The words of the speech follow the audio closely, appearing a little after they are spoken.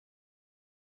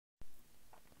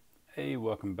Hey,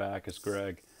 welcome back. It's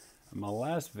Greg. In my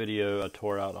last video, I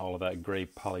tore out all of that gray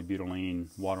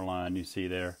polybutylene waterline you see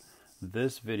there.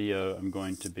 This video, I'm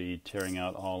going to be tearing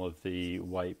out all of the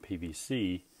white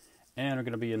PVC, and we're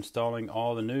going to be installing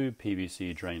all the new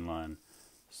PVC drain line.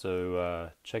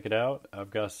 So check it out. I've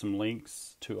got some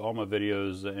links to all my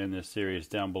videos in this series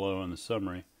down below in the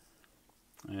summary,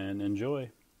 and enjoy.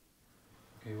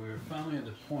 Okay, we're finally at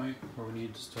the point where we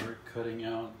need to start cutting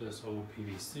out this old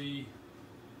PVC.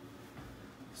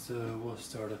 So we'll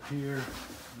start up here.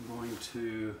 I'm going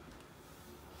to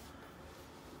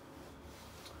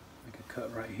make a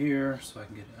cut right here so I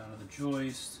can get it out of the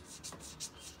joist.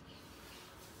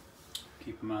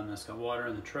 Keep in mind that's got water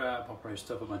in the trap. I'll probably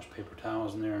stuff a bunch of paper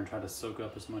towels in there and try to soak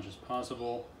up as much as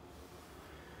possible.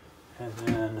 And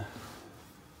then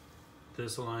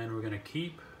this line we're going to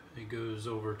keep. It goes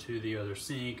over to the other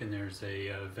sink, and there's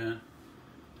a vent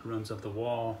that runs up the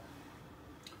wall.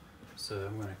 So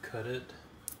I'm going to cut it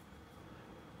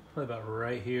probably about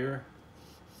right here.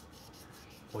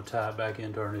 We'll tie it back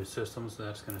into our new system, so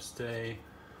that's going to stay,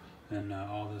 and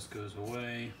all this goes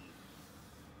away.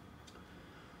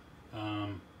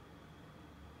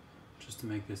 Just to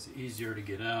make this easier to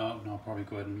get out, and I'll probably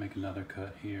go ahead and make another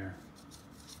cut here.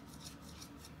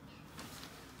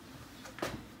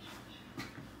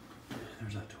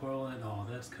 There's a toilet, all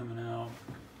that's coming out.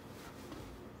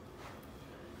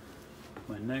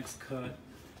 My next cut,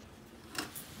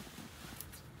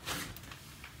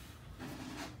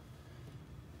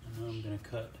 I'm going to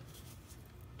cut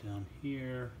down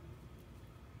here,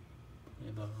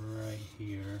 about right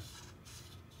here.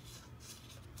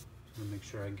 I'm going to make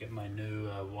sure I get my new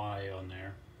Y on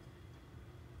there.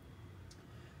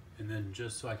 And then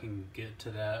just so I can get to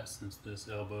that, since this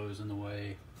elbow is in the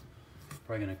way, I'm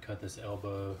probably going to cut this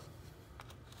elbow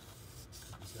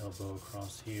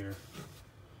across here,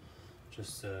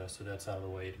 just so that's out of the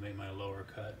way to make my lower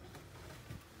cut.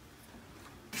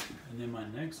 And then my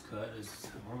next cut is,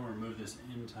 we're going to remove this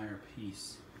entire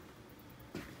piece.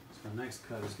 So my next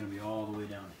cut is going to be all the way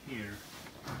down here.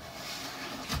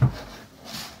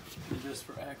 And just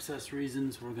for access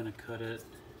reasons, we're going to cut it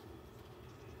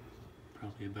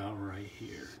probably about right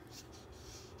here.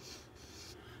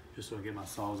 Just so I get my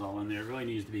saws all in there. It really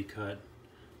needs to be cut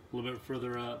a little bit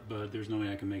further up, but there's no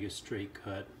way I can make a straight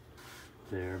cut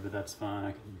there, but that's fine.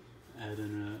 I can add in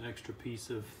an extra piece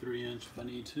of 3-inch if I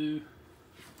need to.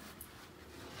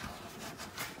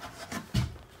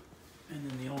 And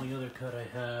then the only other cut I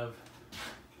have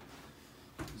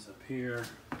is up here.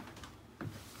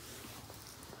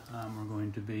 We're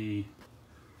going to be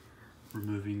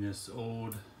removing this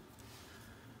old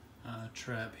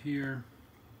trap here,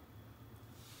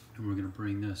 and we're going to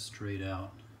bring this straight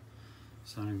out.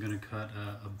 So I'm going to cut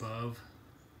above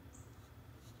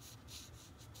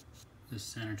this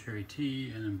sanitary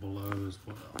tee, and then below as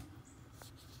well.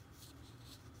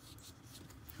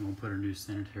 And we'll put a new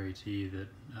sanitary tee that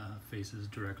faces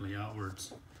directly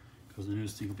outwards, because the new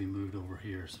sink will be moved over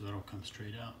here, so that'll come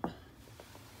straight out.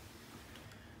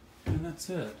 And that's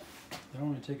it. It'll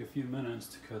only take a few minutes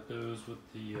to cut those with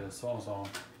the Sawzall.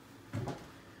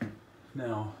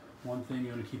 Now, one thing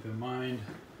you want to keep in mind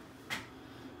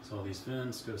is all these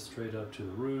vents go straight up to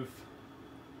the roof.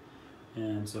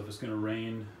 And so if it's going to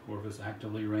rain, or if it's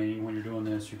actively raining when you're doing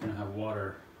this, you're going to have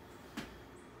water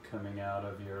coming out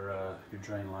of your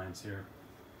drain lines here.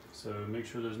 So make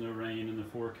sure there's no rain in the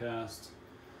forecast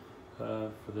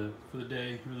for the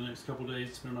day, or the next couple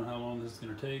days, depending on how long this is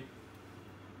going to take.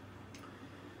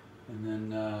 And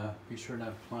then be sure to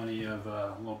have plenty of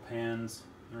little pans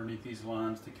underneath these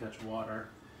lines to catch water.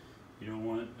 You don't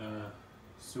want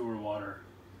sewer water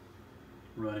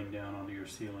running down onto your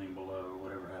ceiling below, or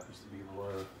whatever happens to be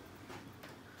below.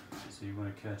 So you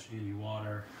want to catch any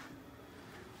water.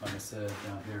 Like I said,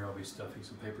 down here I'll be stuffing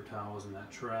some paper towels in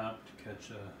that trap to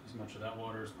catch as much of that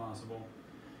water as possible.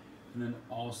 And then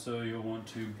also you'll want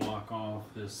to block off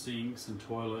the sinks and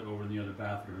toilet over in the other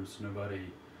bathrooms, so nobody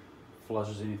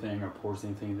flushes anything or pours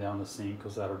anything down the sink,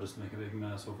 because that'll just make a big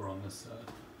mess over on this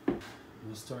side.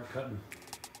 Let's start cutting.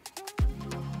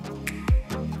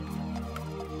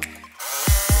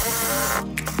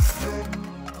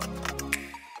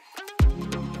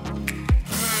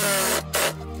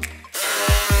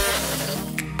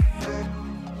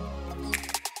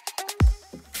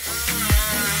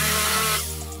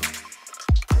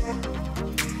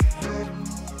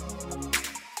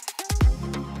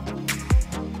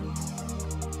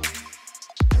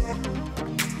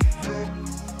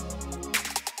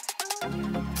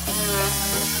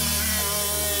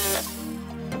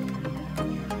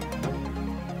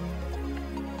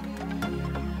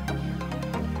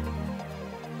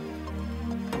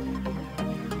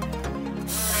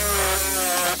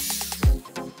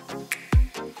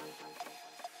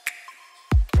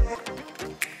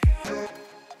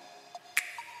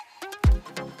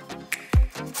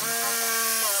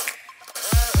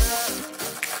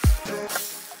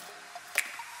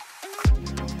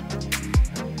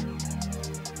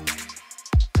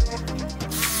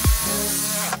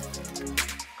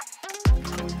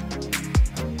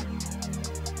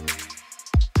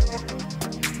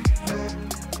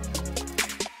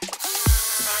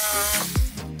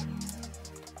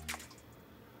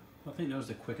 think that was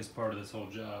the quickest part of this whole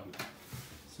job.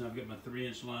 So I've got my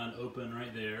 3-inch line open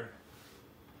right there,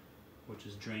 which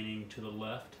is draining to the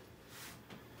left.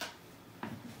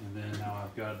 And then now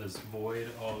I've got this void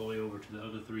all the way over to the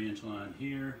other 3-inch line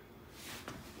here.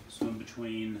 So in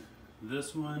between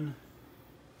this one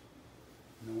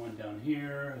and the one down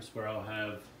here is where I'll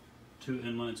have 2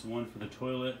 inlets, one for the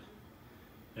toilet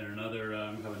and another,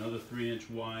 have another 3-inch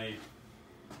wide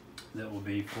that will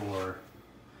be for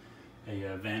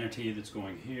a vanity that's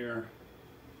going here,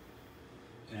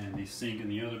 and the sink in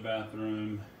the other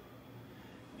bathroom,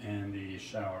 and the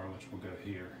shower, which will go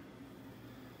here.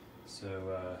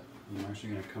 So I'm actually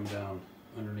going to come down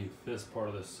underneath this part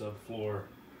of the subfloor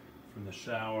from the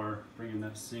shower, bringing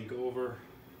that sink over,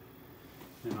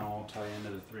 and I'll tie into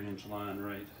the 3-inch line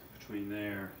right between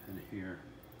there and here.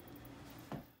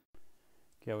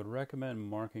 Okay, I would recommend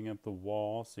marking up the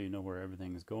wall so you know where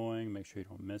everything's going. Make sure you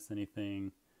don't miss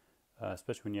anything,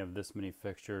 especially when you have this many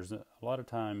fixtures. A lot of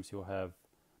times you'll have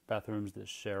bathrooms that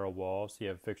share a wall, so you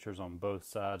have fixtures on both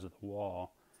sides of the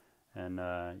wall, and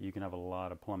you can have a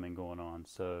lot of plumbing going on.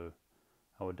 So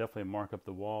I would definitely mark up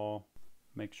the wall.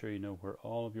 Make sure you know where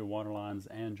all of your water lines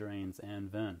and drains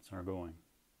and vents are going.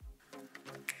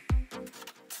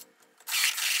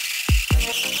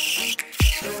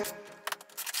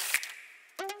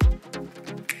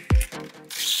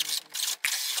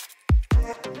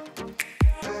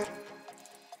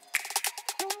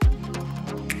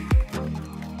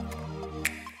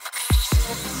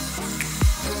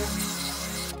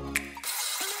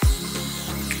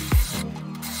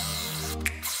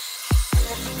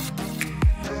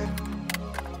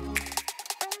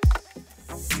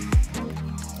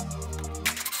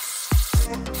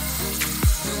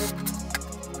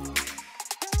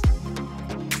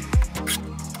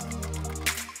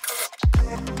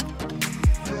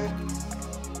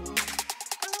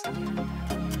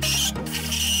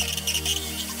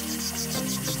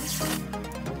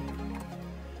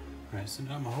 So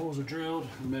now my holes are drilled,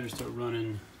 I'm ready to start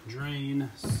running drain.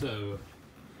 So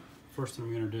first thing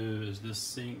I'm going to do is this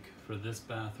sink for this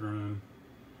bathroom.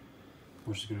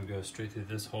 We're just going to go straight through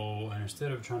this hole, and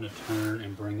instead of trying to turn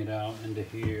and bring it out into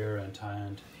here and tie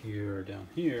into here or down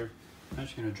here, I'm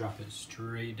just going to drop it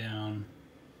straight down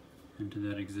into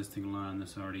that existing line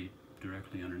that's already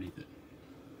directly underneath it.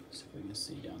 So we can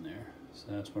see down there. So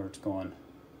that's where it's going.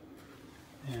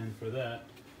 And for that,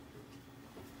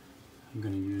 I'm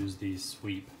going to use the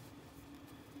sweep.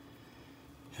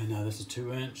 And now this is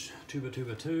 2-inch, 2 by 2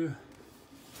 by 2.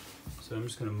 So I'm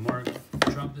just going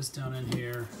to drop this down in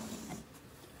here.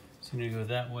 So I'm going to go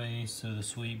that way, so the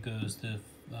sweep goes the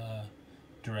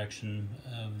direction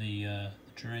of the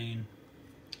drain.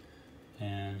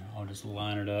 And I'll just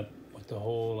line it up with the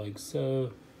hole like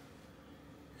so.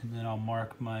 And then I'll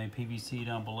mark my PVC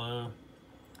down below,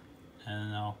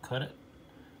 and I'll cut it.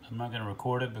 I'm not going to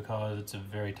record it because it's a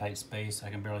very tight space. I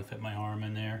can barely fit my arm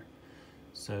in there.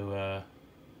 So,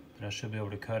 but I should be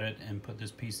able to cut it and put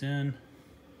this piece in,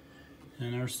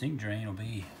 and our sink drain will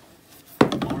be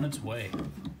on its way.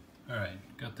 All right,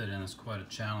 got that in. It's quite a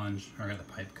challenge. I got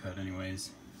the pipe cut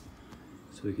anyways.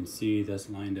 So we can see that's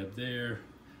lined up there.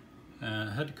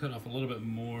 I had to cut off a little bit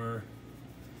more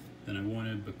than I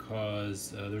wanted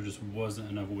because there just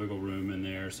wasn't enough wiggle room in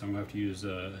there. So I'm going to have to use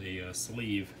a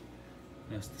sleeve.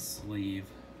 That's the sleeve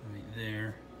right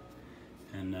there,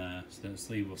 and so that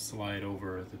sleeve will slide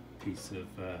over the piece of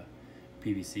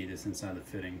PVC that's inside the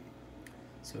fitting.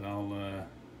 So I'll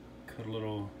cut a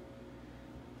little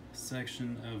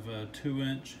section of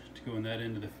 2-inch to go in that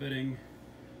end of the fitting,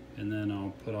 and then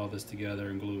I'll put all this together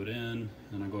and glue it in,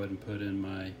 and I'll go ahead and put in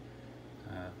my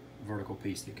vertical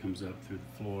piece that comes up through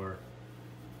the floor,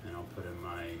 and I'll put in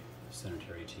my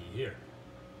sanitary tee here.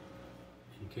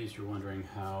 In case you're wondering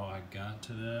how I got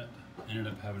to that, I ended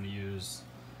up having to use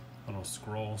a little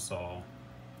scroll saw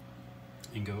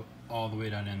and go all the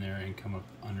way down in there and come up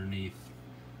underneath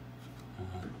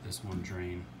this one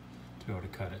drain to be able to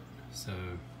cut it. So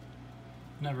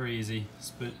not very easy,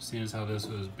 seeing as how this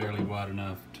was barely wide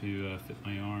enough to fit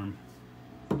my arm.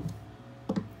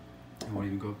 It won't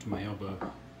even go up to my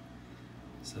elbow.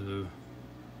 So,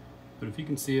 but if you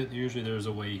can see it, usually there's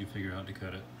a way you can figure out to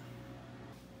cut it.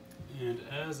 And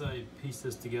as I piece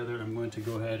this together, I'm going to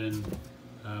go ahead and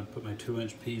put my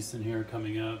 2-inch piece in here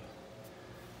coming up.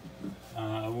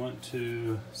 I want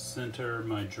to center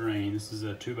my drain. This is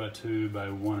a 2 by 2 by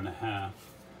 1.5.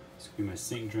 This will be my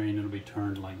sink drain. It'll be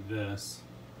turned like this.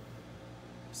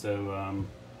 So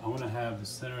I want to have the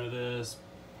center of this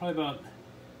probably about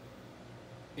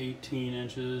 18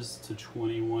 inches to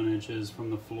 21 inches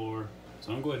from the floor.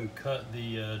 So I'm going to go ahead and cut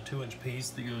the 2-inch piece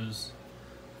that goes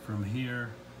from here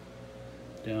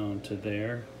down to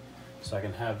there, so I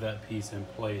can have that piece in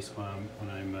place when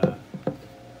I'm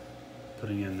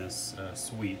putting in this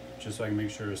sweep, just so I can make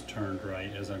sure it's turned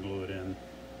right as I glue it in.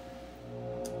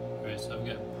 Alright, so I've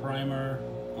got primer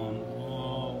on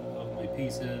all of my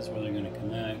pieces where they're going to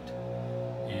connect,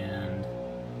 and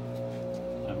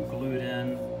I've glued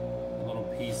in a little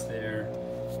piece there.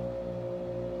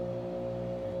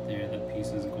 There, that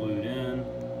piece is glued in,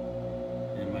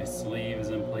 and my sleeve is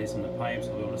in place in the pipe,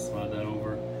 so I'll be able to slide that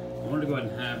over. I wanted to go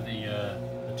ahead and have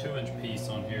the 2-inch piece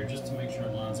on here just to make sure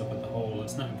it lines up with the hole.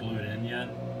 It's not glued in yet,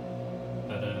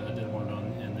 but I did want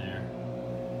it in there.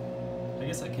 I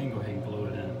guess I can go ahead and glue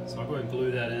it in. So I'll go ahead and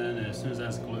glue that in, and as soon as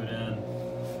that's glued in,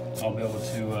 I'll be able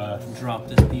to drop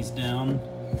this piece down.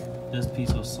 This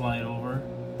piece will slide over,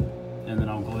 and then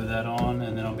I'll glue that on,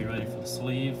 and then I'll be ready for the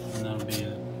sleeve, and that'll be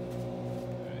it.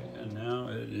 And now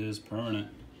it is permanent.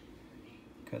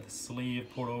 Got the sleeve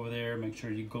poured over there. Make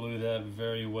sure you glue that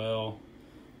very well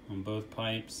on both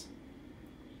pipes.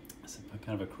 It's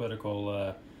kind of a critical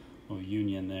little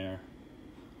union there,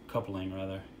 coupling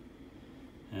rather.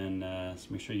 And so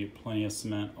make sure you get plenty of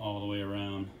cement all the way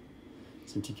around.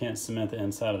 Since you can't cement the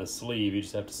inside of the sleeve, you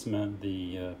just have to cement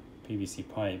the PVC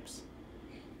pipes.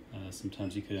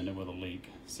 Sometimes you could end up with a leak.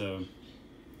 So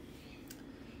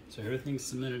everything's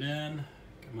cemented in.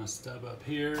 Got my stub up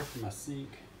here for my sink.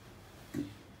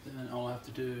 Then all I have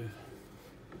to do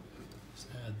is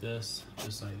add this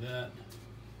just like that.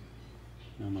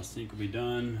 Now my sink will be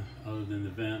done, other than the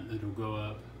vent that'll go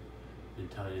up and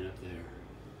tie it up there.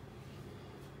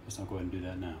 Let's not go ahead and do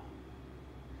that now.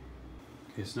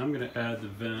 Okay, so now I'm going to add the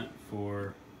vent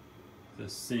for the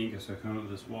sink. So I come up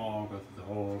with this wall, go through the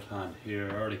whole time here.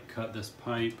 I already cut this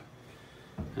pipe,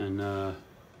 and it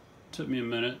took me a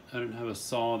minute. I didn't have a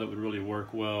saw that would really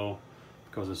work well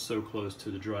because it's so close to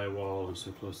the drywall and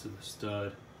so close to the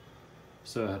stud.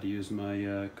 So I had to use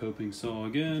my coping saw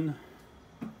again.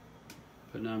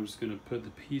 But now I'm just going to put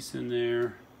the piece in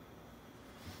there.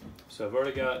 So I've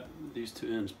already got these 2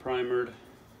 ends primered,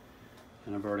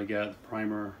 and I've already got the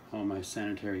primer on my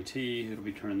sanitary tee. It'll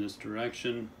be turning this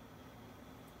direction.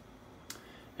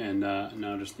 And now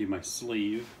I just need my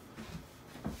sleeve.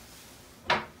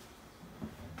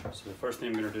 So the first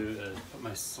thing I'm going to do is put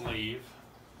my sleeve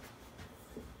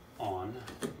on.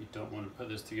 You don't want to put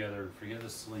this together and forget the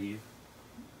sleeve.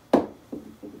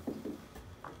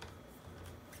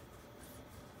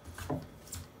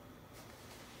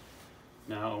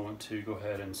 Now I want to go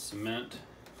ahead and cement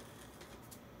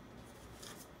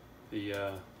the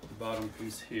bottom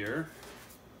piece here.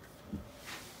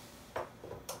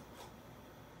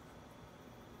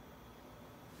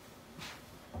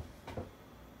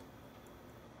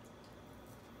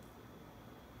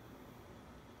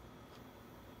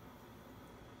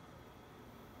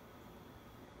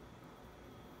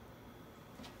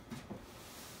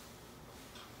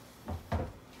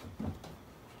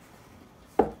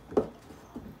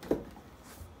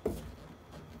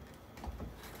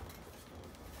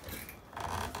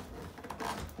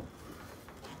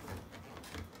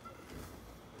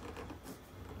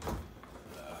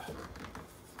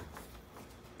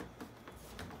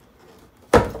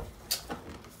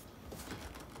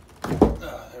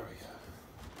 There we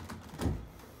go.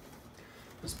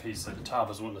 This piece at the top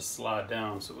is wanting to slide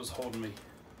down, so it was holding me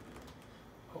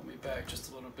back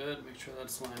just a little bit. Make sure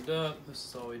that's lined up. This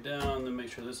is all the way down. Then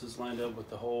make sure this is lined up with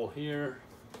the hole here.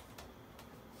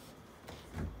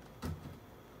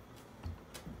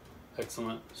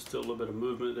 Excellent. Still a little bit of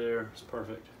movement there. It's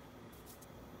perfect.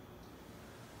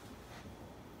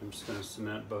 I'm just going to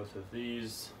cement both of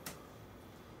these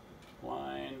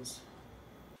lines.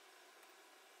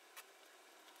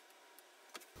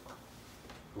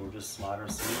 We'll just slide our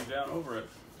sleeve down over it.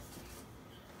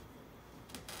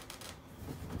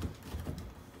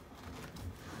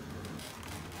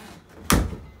 There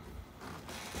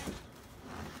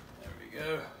we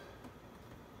go.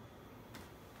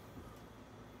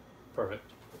 Perfect.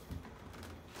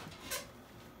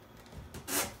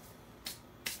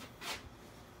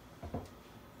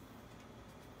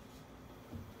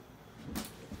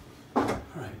 All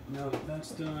right, now that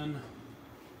that's done,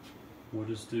 we'll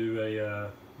just do a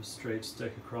straight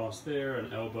stick across there,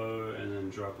 an elbow, and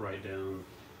then drop right down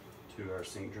to our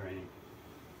sink drain.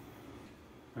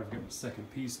 I've got my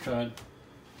second piece cut,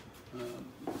 and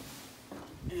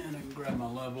I can grab my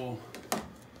level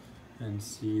and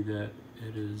see that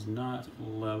it is not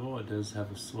level. It does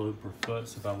have a slope per foot,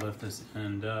 so if I lift this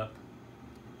end up,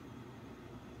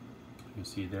 you can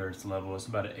see there it's level. It's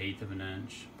about 1/8 of an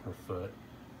inch per foot,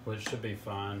 which should be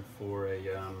fine for a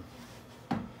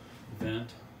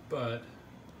vent, but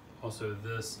Also,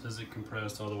 this isn't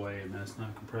compressed all the way, and that's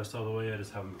not compressed all the way. I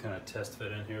just have them kind of test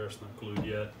fit in here. It's not glued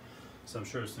yet. So I'm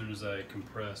sure as soon as I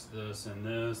compress this and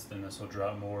this, then this will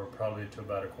drop more, probably to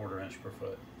about 1/4 inch per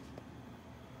foot.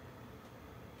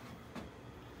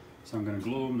 So I'm going to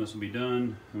glue them. This will be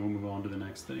done, and we'll move on to the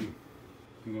next thing.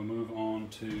 I'm going to move on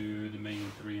to the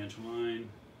main 3-inch line.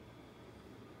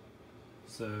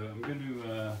 So I'm going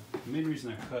to, the main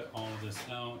reason I cut all of this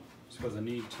out is because I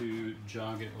need to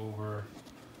jog it over,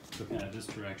 so kind of this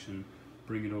direction,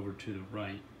 bring it over to the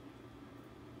right,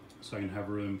 so I can have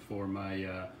room for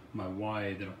my my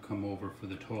Y that'll come over for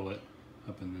the toilet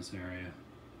up in this area.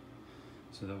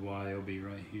 So that Y will be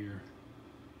right here,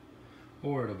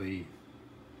 or it'll be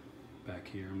back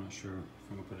here. I'm not sure if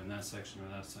I'm gonna put it in that section or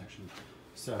that section.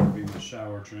 So that'll be my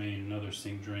shower drain, another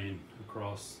sink drain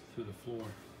across through the floor.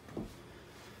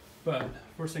 But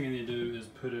first thing I need to do is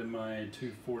put in my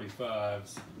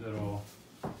 245s that'll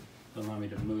allow me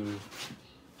to move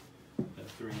that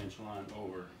 3-inch line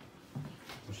over,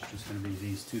 which is just going to be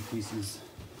these 2 pieces.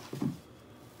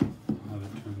 I'll have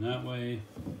it turn that way.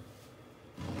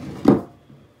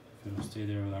 It'll stay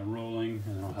there without rolling,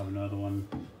 and then I'll have another one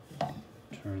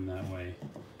turn that way.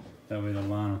 That way the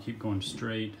line will keep going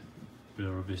straight, but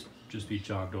it'll just be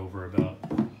jogged over about,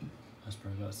 that's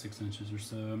probably about 6 inches or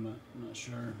so. I'm not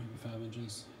sure, maybe 5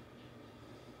 inches.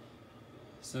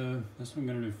 So that's what I'm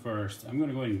going to do first. I'm going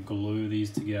to go ahead and glue these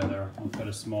together. I'll cut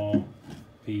a small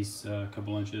piece, a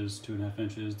couple inches, 2.5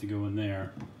 inches to go in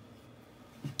there.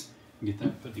 Get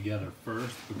that put together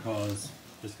first because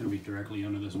it's going to be directly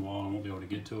under this wall. I won't be able to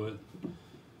get to it.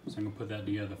 So I'm going to put that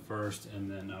together first, and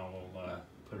then I'll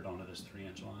put it onto this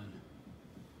 3-inch line.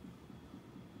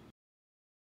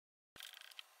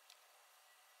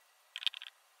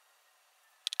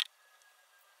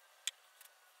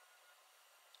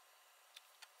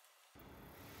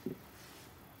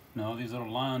 Now these little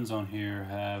lines on here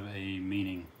have a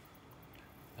meaning.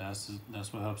 That's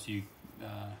what helps you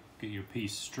get your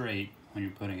piece straight when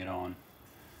you're putting it on.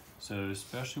 So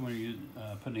especially when you're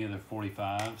putting together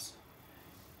 45s,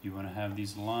 you want to have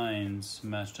these lines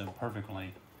matched up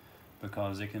perfectly,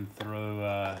 because it can throw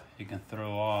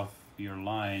off your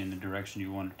line in the direction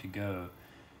you want it to go.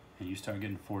 And you start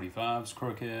getting 45s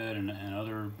crooked and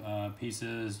other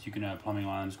pieces, you can have plumbing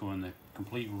lines go in the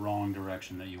complete wrong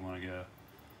direction that you want to go.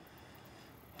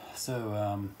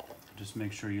 So just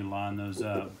make sure you line those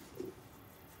up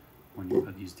when you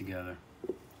put these together.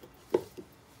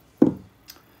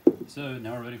 So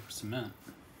now we're ready for cement.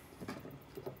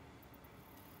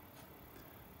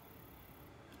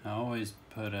 I always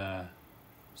put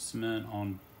cement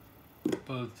on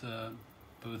both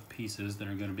pieces that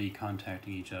are going to be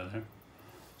contacting each other.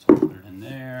 So I'll put it in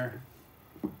there,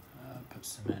 put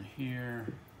cement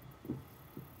here.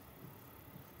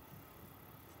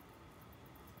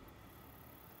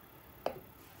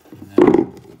 And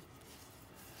then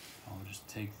I'll just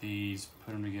take these,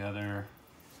 put them together,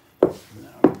 and then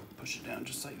I'll push it down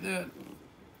just like that,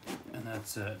 and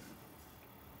that's it.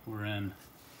 We're in.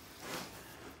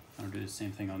 I'm going to do the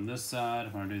same thing on this side.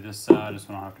 If I do this side, I just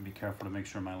want to have to be careful to make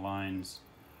sure my lines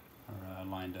are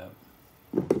lined up.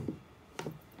 And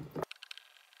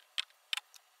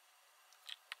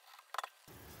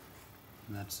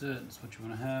that's it. That's what you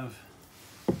want to have.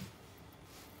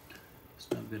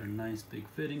 So I've got a nice big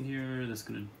fitting here. That's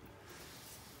going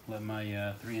to let my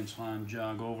 3-inch line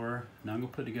jog over. Now I'm going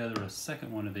to put together a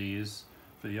second one of these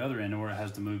for the other end, where it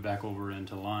has to move back over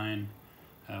into line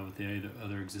with the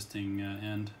other existing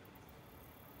end.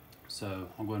 So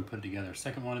I'll go ahead and put together a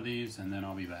second one of these, and then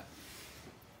I'll be back.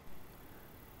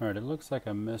 Alright, it looks like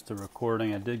I missed a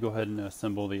recording. I did go ahead and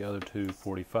assemble the other 2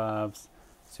 45s.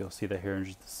 So you'll see that here in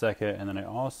just a second. And then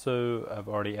I've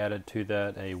already added to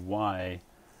that a Y,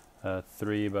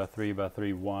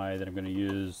 3x3x3 Y that I'm going to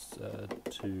use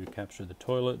to capture the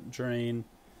toilet drain.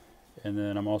 And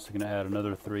then I'm also going to add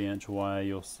another 3-inch Y,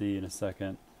 you'll see in a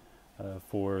second,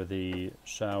 for the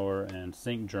shower and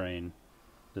sink drain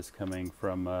that's coming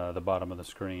from the bottom of the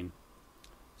screen.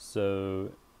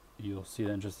 So you'll see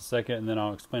that in just a second, and then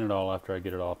I'll explain it all after I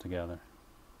get it all together.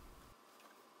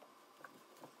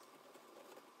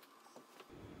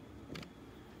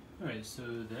 Alright, so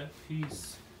that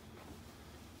piece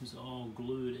is all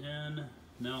glued in.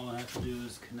 Now all I have to do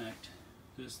is connect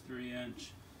this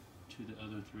 3-inch to the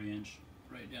other 3-inch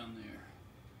right down there.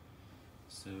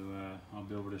 So I'll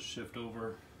be able to shift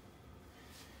over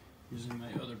using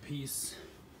my other piece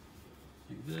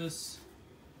like this.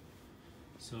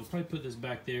 So I'll probably put this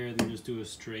back there and then just do a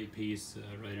straight piece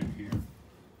right in here,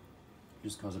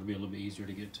 just because it'll be a little bit easier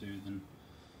to get to than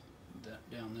that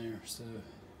down there. So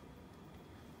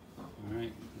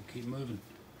alright, we'll keep moving.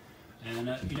 And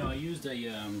you know, I used a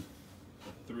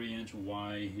 3-inch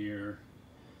Y here.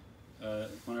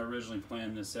 When I originally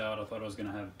planned this out, I thought I was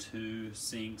going to have 2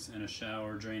 sinks and a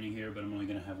shower draining here, but I'm only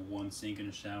going to have 1 sink and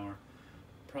a shower.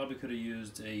 Probably could have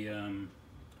used a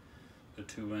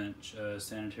 2-inch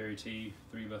sanitary tee,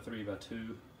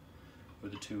 3x3x2,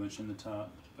 with a 2-inch in the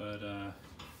top, but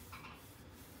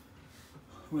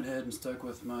went ahead and stuck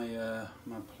with my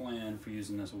my plan for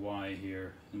using this Y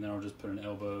here, and then I'll just put an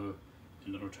elbow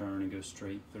and it'll turn and go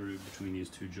straight through between these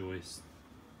 2 joists.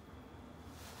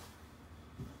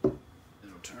 It'll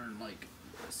turn like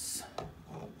this,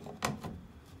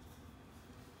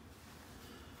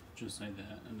 just like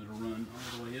that, and it'll run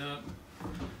all the way up.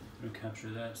 It'll capture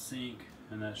that sink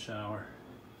and that shower.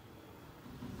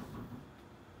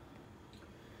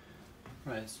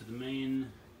 Right, so the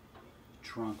main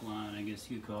trunk line, I guess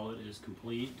you call it, is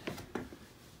complete.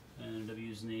 I ended up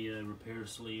using the repair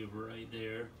sleeve right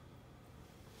there.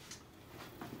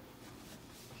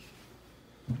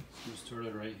 So we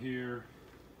started right here,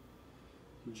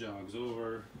 jogs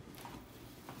over,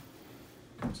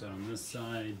 comes out on this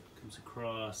side, comes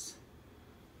across.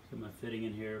 Got my fitting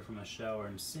in here for my shower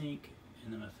and sink,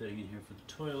 and then my fitting in here for the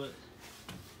toilet.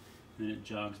 And then it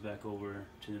jogs back over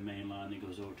to the main line that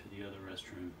goes over to the other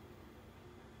restroom.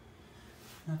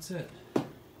 That's it.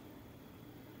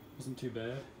 Wasn't too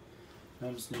bad.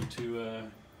 I just need to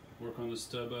work on the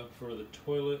stub up for the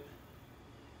toilet,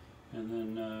 and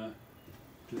then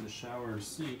do the shower and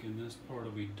sink, and this part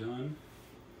will be done.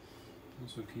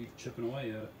 Also keep chipping away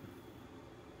at it.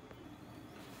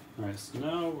 Alright, so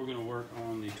now we're going to work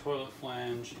on the toilet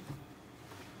flange.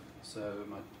 So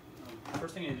my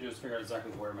first thing I need to do is figure out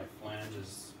exactly where my flange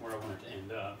is, where I want it to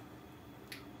end up.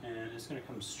 And it's going to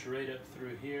come straight up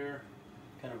through here,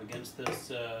 kind of against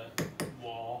this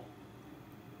wall.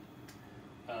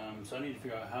 So I need to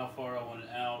figure out how far I want it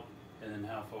out, and then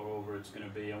how far over it's going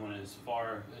to be. I want it as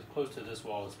close to this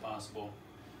wall as possible.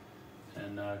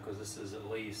 And because this is at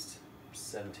least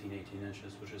 17, 18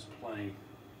 inches, which is plenty.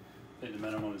 I think the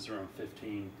minimum is around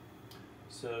 15.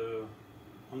 So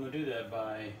I'm going to do that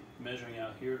by measuring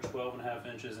out here 12.5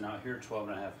 inches and out here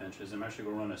 12.5 inches. I'm actually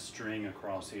going to run a string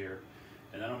across here,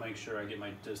 and that'll make sure I get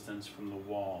my distance from the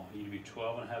wall. You need to be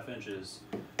 12.5 inches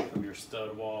from your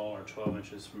stud wall, or 12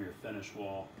 inches from your finish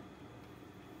wall.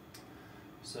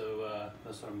 So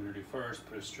that's what I'm going to do first.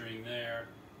 Put a string there,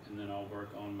 and then I'll work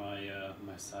on my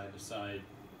my side to side,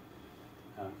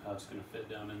 how it's going to fit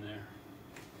down in there.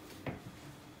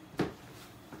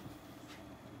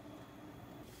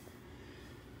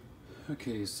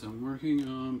 Okay, so I'm working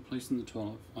on placing the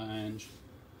toilet flange.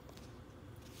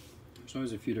 There's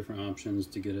always a few different options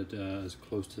to get it as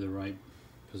close to the right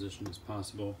position as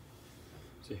possible.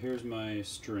 So here's my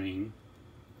string.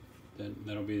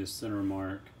 That'll be the center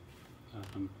mark.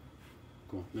 I'm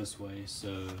going this way,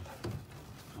 so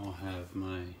I'll have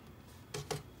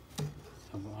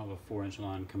a 4-inch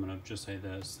line coming up just like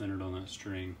that, centered on that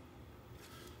string.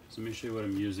 So let me show you what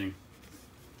I'm using.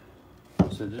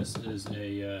 So this is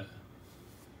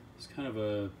it's kind of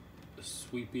a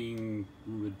sweeping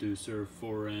reducer,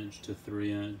 4-inch to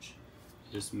 3-inch,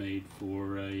 just made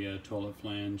for a toilet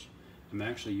flange. I'm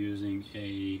actually using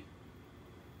a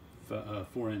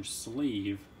 4-inch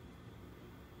sleeve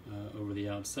over the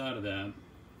outside of that,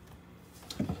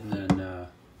 and then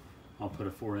I'll put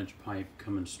a 4-inch pipe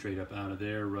coming straight up out of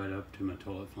there, right up to my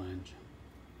toilet flange.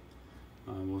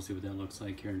 We'll see what that looks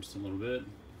like here in just a little bit.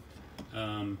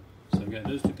 So I've got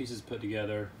those 2 pieces put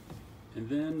together, and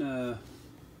then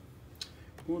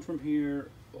going from here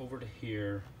over to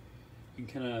here, you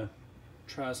can kind of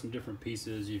try some different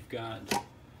pieces. You've got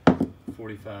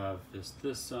 45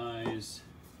 this size,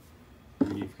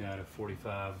 and you've got a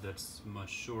 45 that's much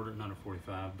shorter, not a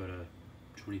 45 but a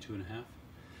 22.5,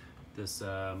 this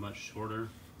much shorter,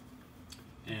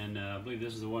 and I believe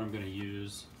this is the one I'm going to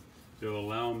use. It will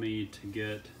allow me to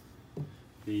get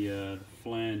the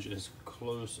flange as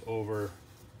close over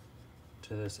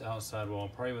to this outside wall,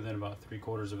 probably within about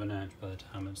 3/4 of an inch by the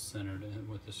time it's centered in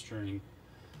with the string.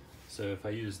 So if I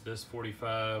use this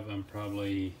 45, I'm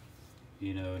probably,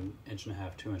 you know, 1.5 inches,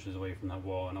 2 inches away from that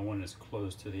wall, and I want it as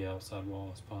close to the outside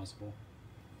wall as possible.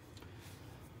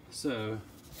 So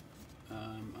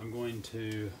I'm going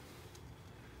to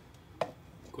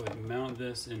go ahead and mount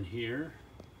this in here,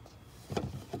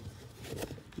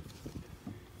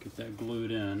 get that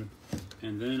glued in,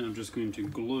 and then I'm just going to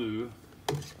glue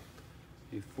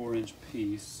a 4-inch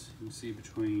piece, you can see,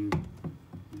 between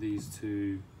these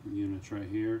 2 units right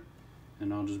here,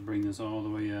 and I'll just bring this all the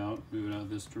way out, move it out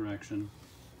this direction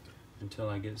until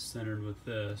I get centered with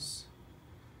this,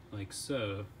 like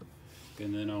so,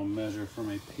 and then I'll measure from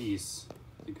a piece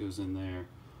that goes in there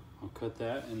I'll cut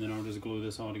that, and then I'll just glue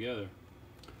this all together.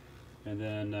 And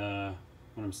then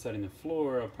when I'm setting the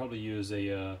floor, I'll probably use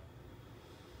a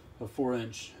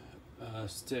 4-inch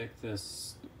stick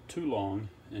that's too long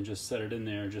and just set it in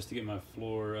there just to get my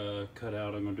floor cut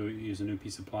out. I'm going to use a new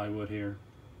piece of plywood here.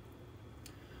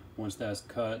 Once that's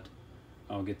cut,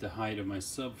 I'll get the height of my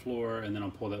subfloor, and then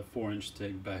I'll pull that 4-inch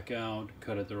stick back out,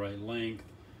 cut it the right length,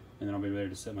 and then I'll be ready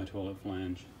to set my toilet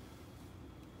flange.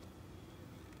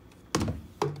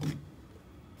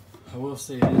 I will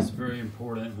say it is very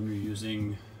important when you're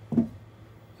using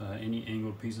any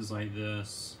angled pieces like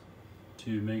this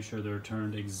to make sure they're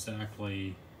turned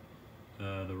exactly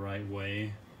the right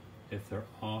way. If they're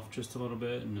off just a little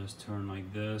bit and just turn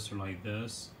like this or like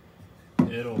this,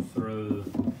 it'll throw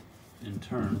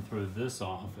this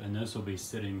off, and this will be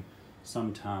sitting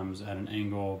sometimes at an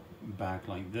angle back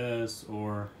like this,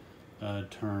 or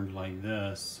turned like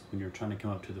this when you're trying to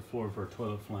come up to the floor for a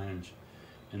toilet flange.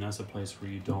 And that's a place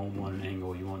where you don't want an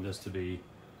angle. You want this to be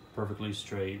perfectly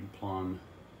straight and plumb.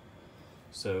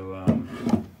 So,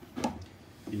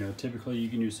 you know, typically you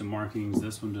can use some markings.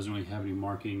 This one doesn't really have any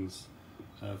markings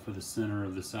for the center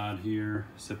of the side here,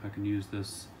 except I can use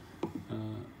this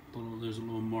there's a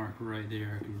little mark right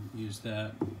there. I can use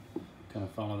that, kind of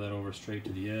follow that over straight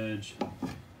to the edge.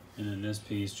 And then this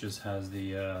piece just has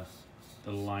the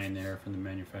line there from the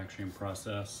manufacturing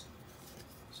process.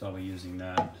 So I'll be using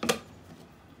that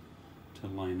to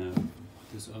line up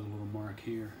with this other little mark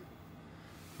here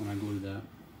when I glue that.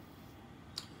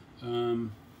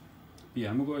 Yeah,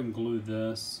 I'm gonna go ahead and glue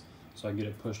this so I get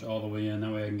it pushed all the way in.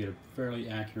 That way I can get a fairly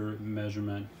accurate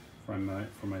measurement for my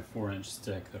 4-inch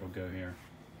stick that'll go here.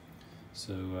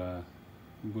 So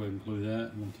we'll go ahead and glue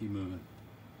that, and we'll keep moving.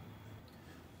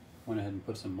 Went ahead and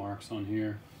put some marks on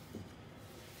here.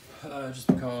 Just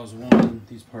because, one,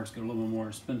 these parts get a little bit more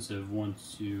expensive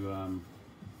once you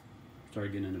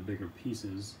start getting into bigger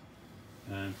pieces.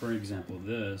 And for example,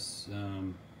 this,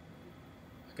 I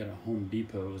got a Home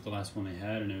Depot. It was the last one they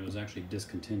had, and it was actually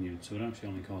discontinued. So it actually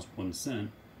only cost 1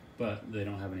 cent, but they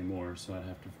don't have any more. So I'd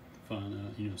have to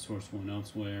find, you know, source one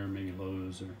elsewhere, maybe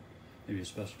Lowe's or maybe a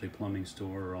specialty plumbing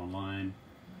store or online.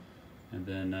 And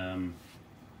then,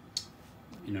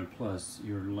 you know, plus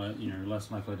you're less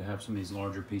likely to have some of these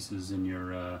larger pieces in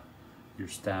your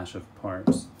stash of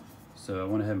parts. So I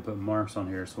went ahead and put marks on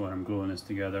here, so when I'm gluing this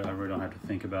together, I really don't have to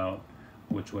think about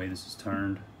which way this is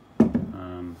turned.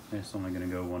 It's only going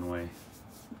to go one way.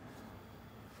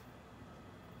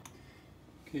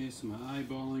 Okay, so my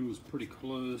eyeballing was pretty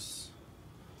close.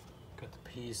 Got the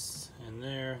piece in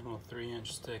there, a little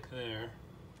 3-inch stick there.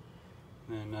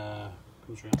 And then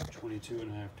comes around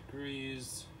 22.5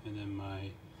 degrees, and then my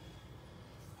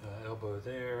elbow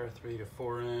there, 3 to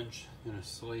 4 inch, then a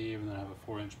sleeve, and then I have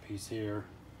a 4-inch piece here.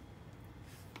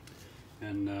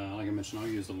 And like I mentioned, I'll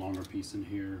use the longer piece in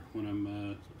here when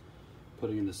I'm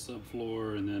putting in the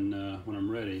subfloor, and then when I'm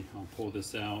ready, I'll pull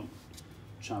this out,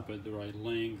 chop it the right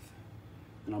length,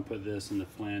 and I'll put this in the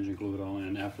flange and glue it all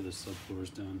in after the subfloor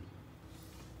is done.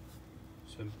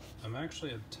 So I'm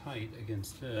actually tight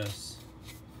against this,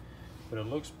 but it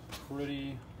looks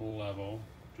pretty level,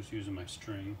 just using my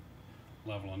string,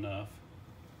 level enough.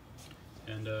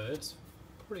 And it's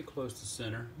pretty close to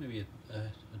center, maybe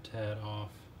a tad off.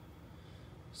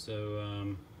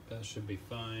 So that should be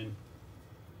fine.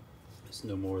 It's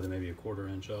no more than maybe a 1/4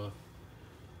 inch off.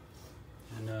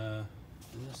 And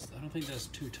this, I don't think that's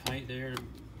too tight there.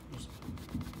 There's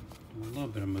a little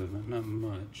bit of movement, not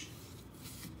much.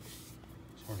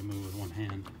 It's hard to move with one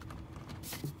hand.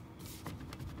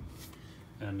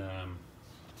 And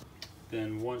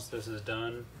then once this is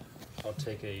done, I'll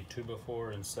take a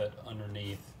 2x4 and set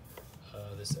underneath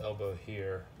this elbow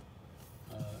here.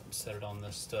 Set it on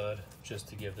this stud just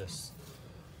to give this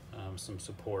some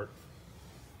support.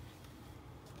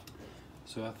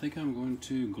 So I think I'm going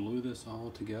to glue this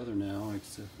all together now,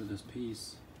 except for this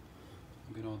piece.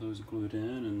 I'll get all those glued in,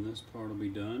 and this part will be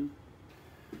done.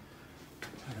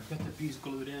 Right, I've got the piece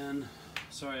glued in.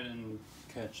 Sorry I didn't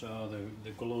catch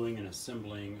the gluing and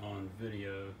assembling on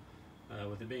video.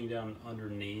 With it being down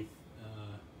underneath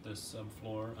this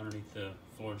subfloor, underneath the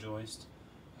floor joist,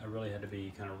 I really had to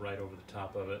be kind of right over the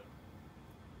top of it,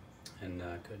 and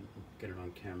couldn't get it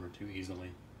on camera too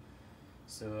easily.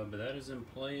 So, but that is in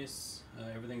place.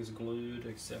 Everything's glued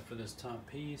except for this top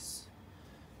piece,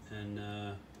 and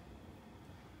now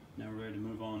we're ready to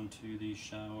move on to the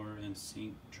shower and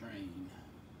sink drain.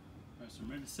 All right, so I'm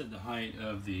ready to set the height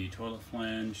of the toilet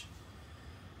flange.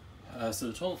 So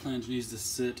the toilet flange needs to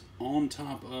sit on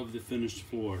top of the finished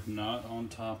floor, not on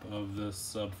top of the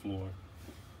subfloor.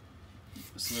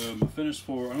 So my finished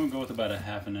floor, I'm gonna go with about a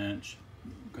 1/2 inch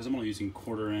because I'm only using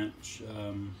 1/4 inch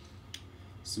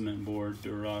cement board,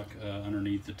 Durock,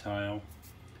 underneath the tile.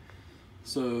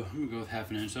 So I'm gonna go with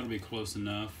 1/2 inch, that'll be close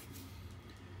enough.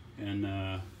 And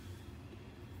now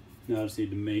I just need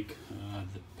to make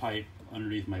the pipe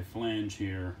underneath my flange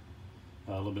here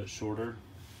a little bit shorter.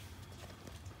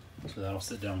 So that'll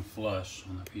sit down flush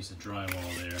on that piece of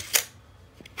drywall there.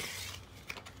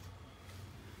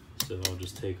 So I'll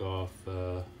just take off,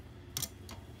 is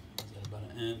that about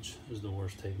 1 inch? This is the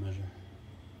worst tape measure.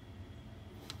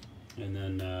 And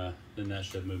then that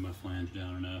should move my flange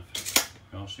down enough.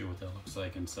 I'll show you what that looks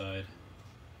like inside.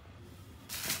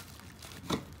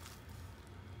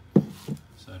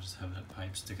 So I just have that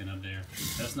pipe sticking up there.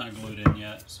 That's not glued in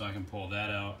yet, so I can pull that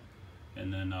out,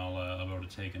 and then I'll be able to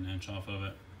take 1 inch off of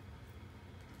it.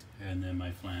 And then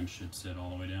my flange should sit all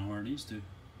the way down where it needs to.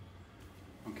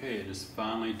 Okay, it is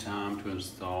finally time to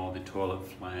install the toilet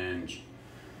flange.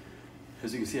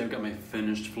 As you can see, I've got my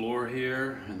finished floor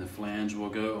here, and the flange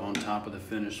will go on top of the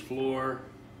finished floor,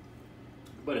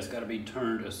 but it's got to be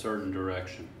turned a certain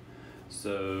direction.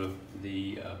 So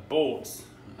the bolts,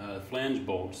 flange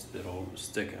bolts that'll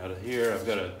stick out of here, I've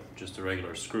got just a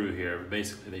regular screw here, but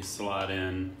basically they slide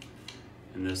in,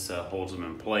 and this holds them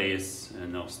in place,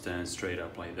 and they'll stand straight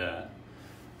up like that.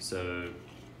 So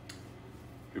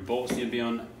your bolts need to be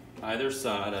on either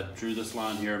side. I drew this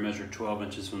line here, I measured 12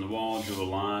 inches from the wall, drew a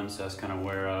line, so that's kind of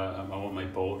where I want my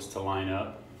bolts to line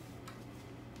up.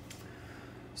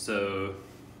 So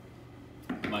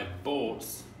my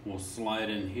bolts will slide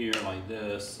in here like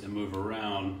this and move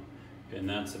around, and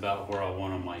that's about where I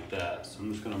want them, like that. So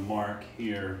I'm just going to mark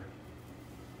here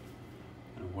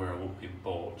where I want my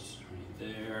bolts, right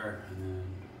there, and then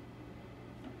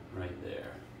right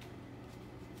there.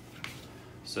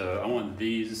 So I want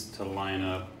these to line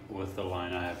up with the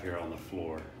line I have here on the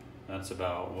floor. That's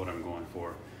about what I'm going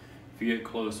for. If you get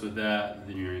close with that,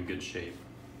 then you're in good shape.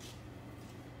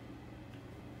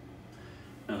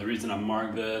 Now the reason I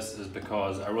mark this is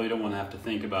because I really don't want to have to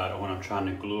think about it when I'm trying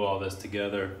to glue all this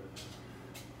together.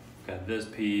 Got this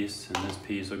piece, and this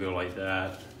piece will go like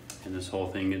that, and this whole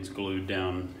thing gets glued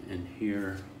down in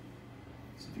here.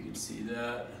 So if you can see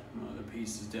that, my other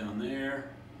piece is down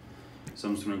there. So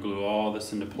I'm just going to glue all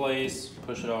this into place,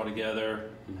 push it all together,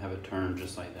 and have it turn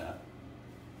just like that.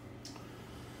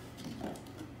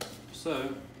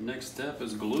 So next step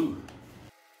is glue.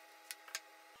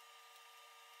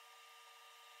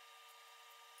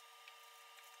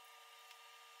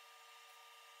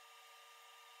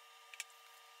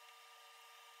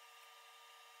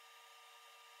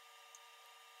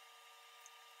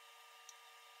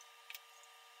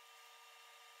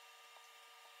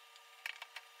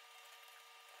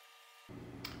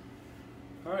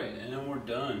 All right, and then we're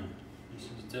done. This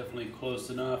is definitely close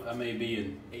enough. I may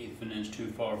be 1/8 of an inch too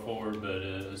far forward, but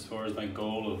as far as my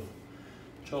goal of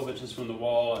 12 inches from the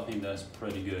wall, I think that's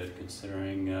pretty good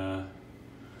considering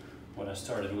what I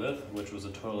started with, which was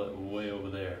a toilet way over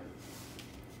there.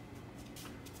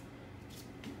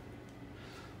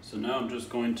 So now I'm just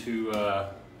going to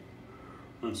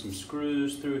run some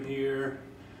screws through here.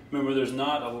 Remember, there's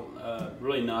not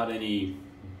really not any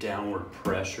downward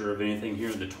pressure of anything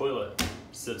here. The toilet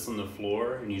sits on the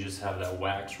floor, and you just have that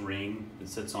wax ring that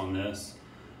sits on this.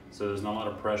 So there's not a lot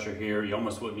of pressure here. You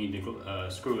almost wouldn't need to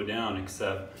screw it down,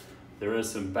 except there is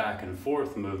some back and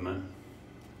forth movement.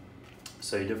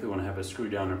 So you definitely want to have a screw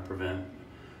down to prevent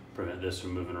this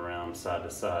from moving around side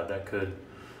to side. That could,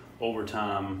 over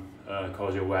time,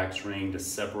 cause your wax ring to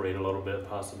separate a little bit,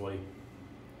 possibly,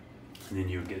 and then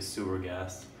you would get sewer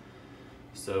gas.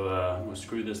 So we'll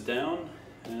screw this down,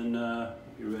 and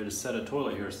you're ready to set a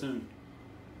toilet here soon.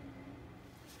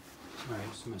 All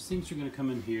right, so my sinks are going to come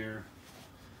in here,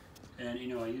 and you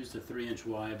know I used a 3-inch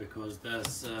wide because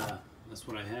that's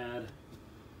what I had.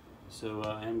 So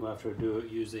I am going to have to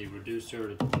use a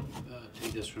reducer to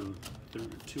take this from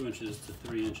 2 inches to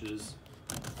 3 inches,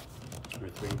 or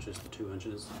 3 inches to 2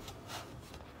 inches.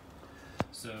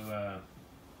 So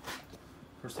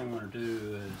first thing I want to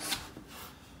do is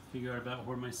figure out about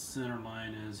where my center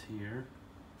line is here.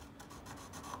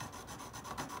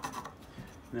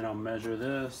 Then I'll measure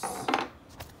this.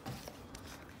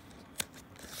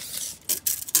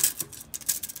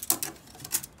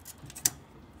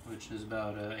 Which is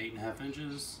about 8.5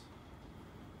 inches.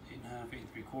 8.5,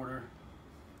 8 3/4.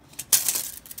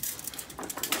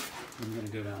 I'm gonna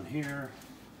go down here.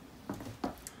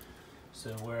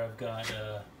 So where I've got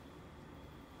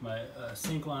my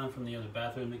sink line from the other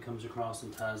bathroom that comes across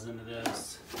and ties into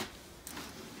this.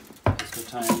 This will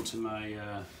tie into my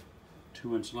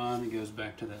 2-inch line that goes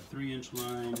back to that 3-inch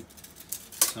line.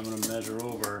 So I'm going to measure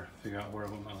over, figure out where I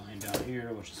want my line down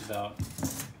here, which is about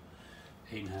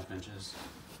 8.5 inches.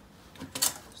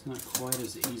 It's not quite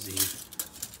as easy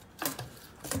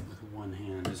with one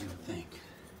hand as you would think.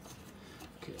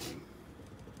 Okay.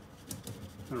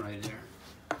 Right there.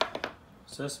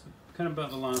 So that's kind of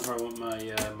about the line where I want my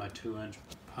my 2-inch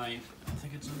pipe. I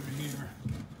think it's under here.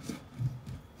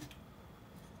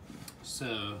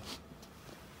 So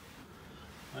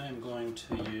I am going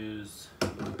to use,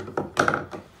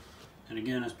 and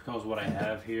again, it's because what I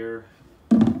have here.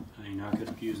 You know, I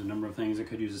could use a number of things. I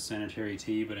could use a sanitary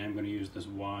tee, but I am going to use this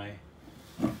Y.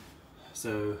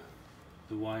 So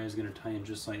the Y is going to tie in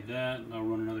just like that. And I'll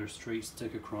run another straight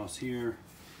stick across here.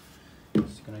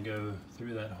 It's going to go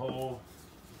through that hole.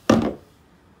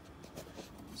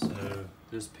 So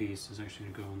this piece is actually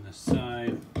going to go on this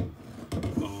side.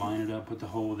 I'll line it up with the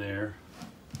hole there.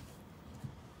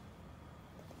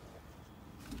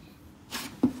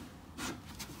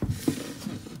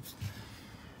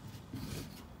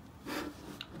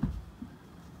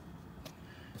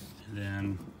 And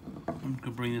then I'm going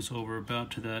to bring this over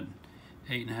about to that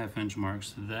 8.5 inch mark.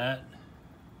 So that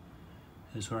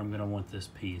is where I'm going to want this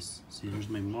piece. See, there's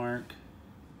my mark.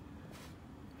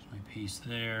 There's my piece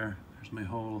there. There's my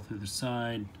hole through the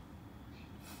side.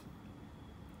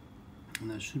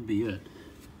 And that should be it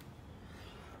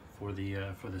for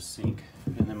the sink.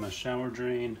 And then my shower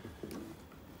drain.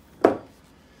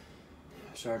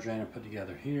 Shower drain I put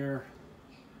together here.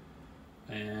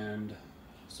 And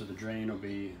so the drain will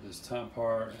be this top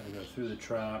part and go through the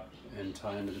trap and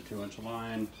tie into the 2-inch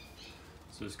line.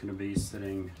 So it's going to be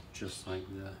sitting just like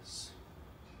this.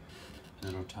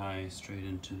 And it'll tie straight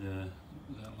into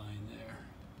that line there.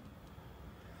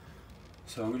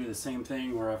 So I'm going to do the same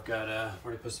thing where I've got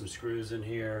already put some screws in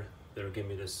here that'll give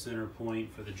me the center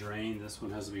point for the drain. This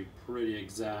one has to be pretty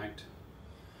exact.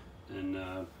 And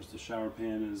of course the shower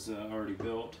pan is already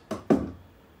built.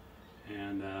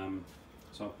 And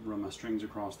so I'll run my strings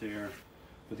across there.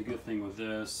 But the good thing with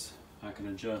this, I can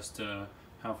adjust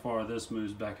how far this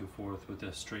moves back and forth with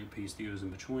this straight piece that goes in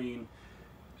between.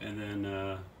 And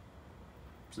then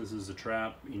since this is a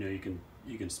trap, you know,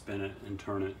 you can spin it and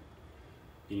turn it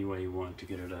any way you want to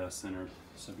get it centered.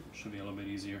 So it should be a little bit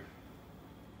easier.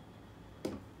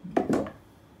 Alright,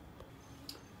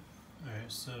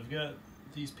 so I've got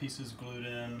these pieces glued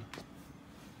in.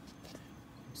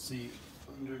 See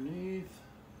underneath.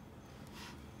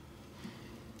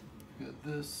 Got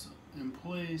this in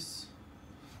place.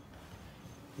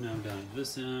 Now I'm down at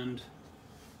this end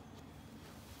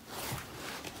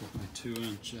with my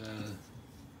 2-inch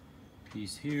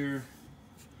piece here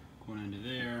going into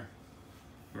there.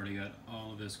 I've already got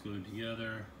all of this glued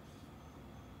together.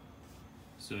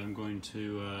 So I'm going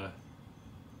to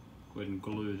go ahead and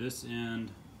glue this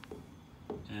end,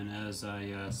 and as I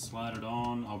slide it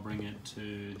on, I'll bring it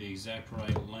to the exact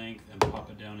right length and pop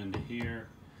it down into here.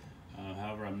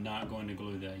 However, I'm not going to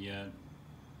glue that yet.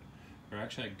 Or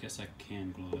actually, I guess I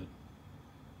can glue it.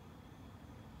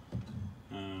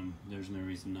 There's no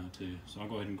reason not to. So I'll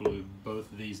go ahead and glue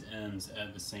both of these ends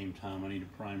at the same time. I need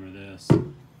to primer this.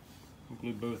 I'll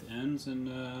glue both ends and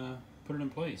put it in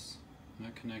place. And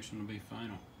that connection will be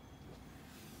final.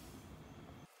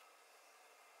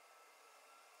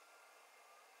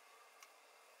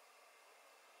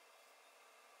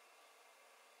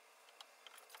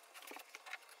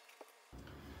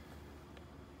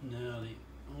 Now the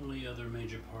only other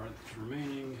major part that's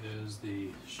remaining is the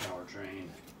shower drain.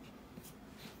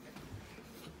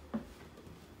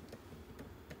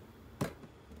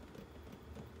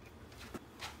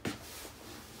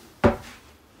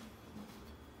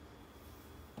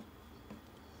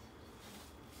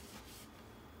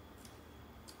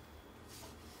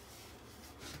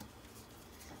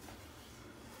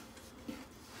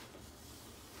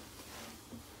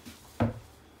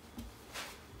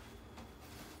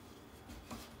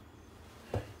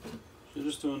 So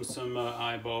just doing some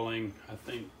eyeballing. I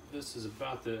think this is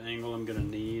about the angle I'm going to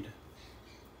need.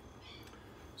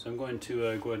 So I'm going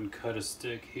to go ahead and cut a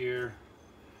stick here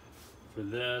for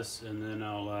this, and then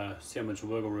I'll see how much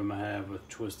wiggle room I have with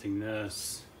twisting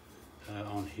this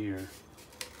on here.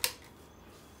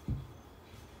 So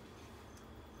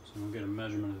I'm going to get a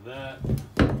measurement of that.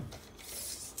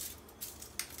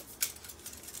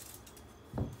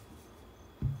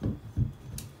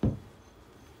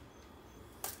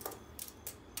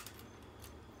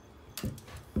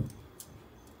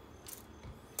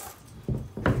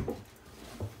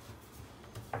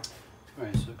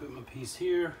 Alright, so I've got my piece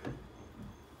here.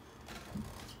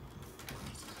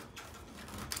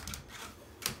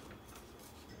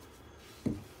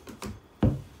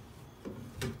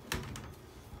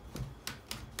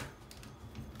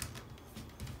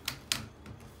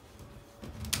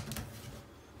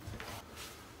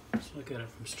 So look at it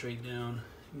from straight down,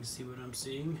 you can see what I'm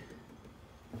seeing.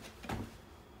 So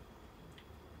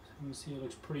you can see it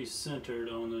looks pretty centered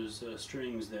on those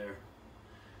strings there,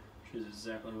 which is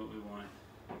exactly what we want.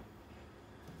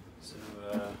 So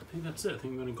I think that's it. I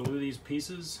think I'm going to glue these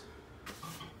pieces.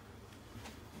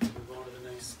 Move on to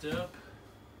the next step.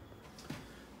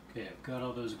 Okay, I've got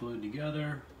all those glued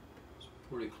together. It's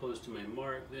pretty close to my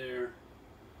mark there.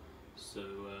 So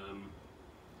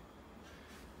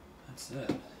that's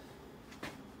it.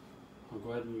 I'll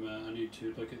go ahead and I need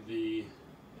to look at the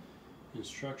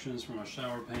instructions for my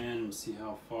shower pan and see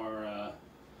how far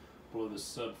below the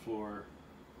subfloor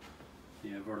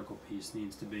the vertical piece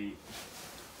needs to be.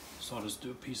 So I'll just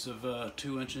do a piece of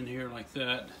 2" in here like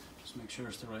that. Just make sure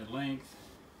it's the right length.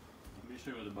 Let me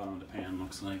show you what the bottom of the pan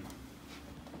looks like.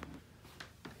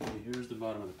 Okay, here's the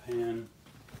bottom of the pan.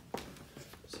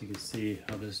 So you can see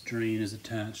how this drain is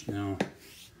attached now.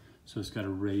 So it's got a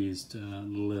raised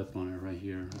lip on it right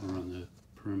here around the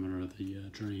perimeter of the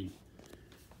drain.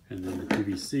 And then the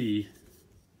PVC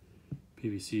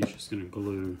is just going to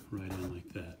glue right in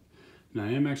like that. Now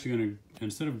I am actually going to,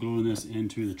 instead of gluing this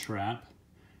into the trap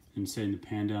and setting the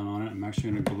pan down on it, I'm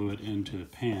actually going to glue it into the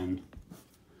pan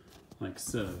like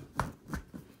so.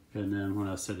 And then when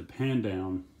I set the pan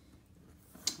down,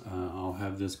 I'll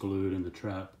have this glued and the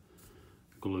trap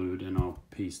glued, and I'll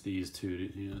piece these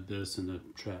two, this and the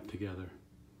trap together.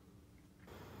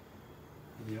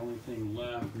 And the only thing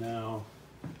left now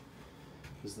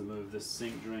is to move this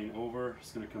sink drain over.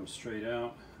 It's going to come straight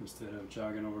out instead of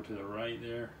jogging over to the right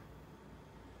there.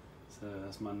 So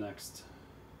that's my next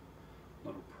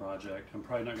little project. I'm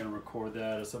probably not going to record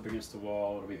that. It's up against the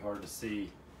wall. It'll be hard to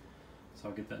see. So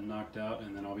I'll get that knocked out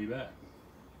and then I'll be back.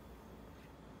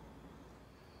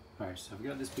 Alright, so I've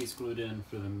got this piece glued in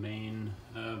for the main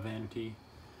vanity.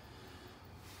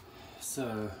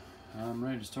 So I'm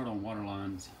ready to start on water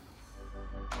lines.